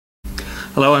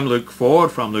Hello, I'm Luke Ford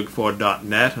from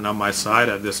lukeford.net, and on my site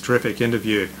I have this terrific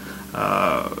interview,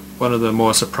 one of the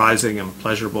more surprising and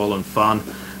pleasurable and fun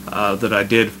that I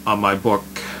did on my book,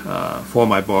 for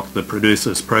my book, The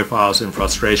Producer's Profiles in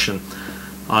Frustration.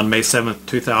 On May 7th,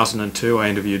 2002, I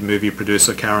interviewed movie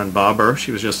producer Karen Barber.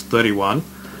 She was just 31.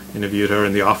 Interviewed her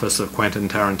in the office of Quentin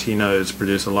Tarantino's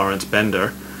producer Lawrence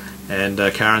Bender. And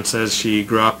Karen says she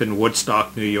grew up in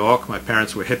Woodstock, New York. My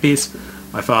parents were hippies.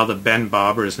 My father, Ben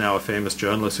Barber, is now a famous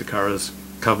journalist who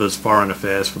covers foreign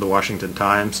affairs for the Washington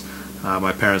Times.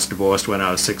 My parents divorced when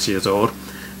I was 6 years old.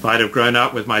 If I'd have grown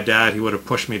up with my dad, he would have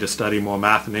pushed me to study more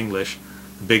math and English.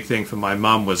 The big thing for my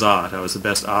mum was art. I was the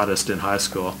best artist in high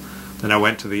school. Then I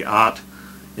went to the Art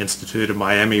Institute of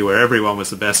Miami, where everyone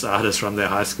was the best artist from their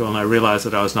high school, and I realized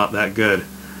that I was not that good.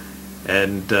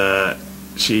 And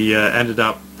she ended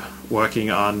up working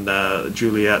on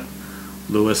Juliette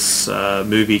Lewis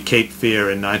movie Cape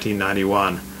Fear in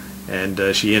 1991,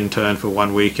 and she interned for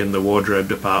 1 week in the wardrobe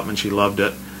department. She loved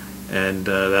it, and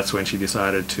that's when she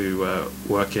decided to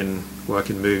work in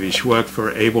movies. She worked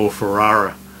for Abel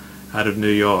Ferrara out of New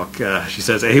York. She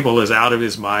says Abel is out of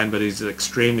his mind, but he's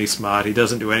extremely smart. He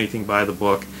doesn't do anything by the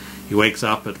book. He wakes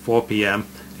up at 4 p.m.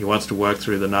 He wants to work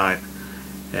through the night.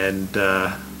 And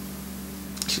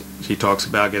she talks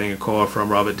about getting a call from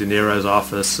Robert De Niro's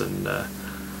office and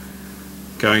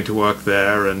going to work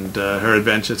there, and her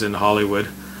adventures in Hollywood.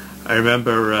 I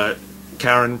remember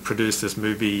Karen produced this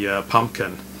movie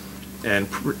Pumpkin,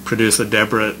 and producer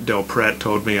Deborah Del Pret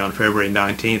told me on February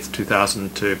 19th,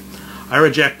 2002, "I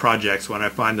reject projects when I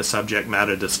find the subject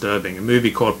matter disturbing. A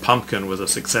movie called Pumpkin was a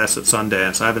success at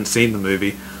Sundance. I haven't seen the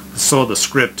movie. I saw the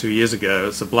script 2 years ago.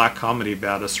 It's a black comedy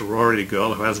about a sorority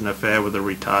girl who has an affair with a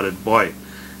retarded boy.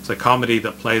 It's a comedy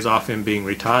that plays off him being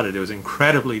retarded. It was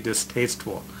incredibly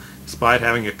distasteful. Despite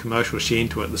having a commercial sheen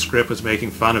to it, the script was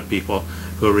making fun of people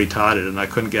who are retarded, and I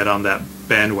couldn't get on that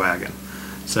bandwagon."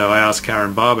 So I asked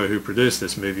Karen Barber, who produced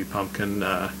this movie Pumpkin,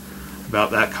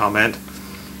 about that comment.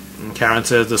 And Karen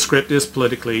says the script is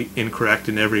politically incorrect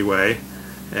in every way,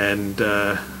 and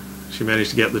she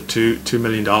managed to get the $2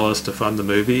 million to fund the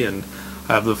movie, and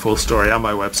I have the full story on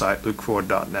my website,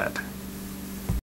 lukeford.net.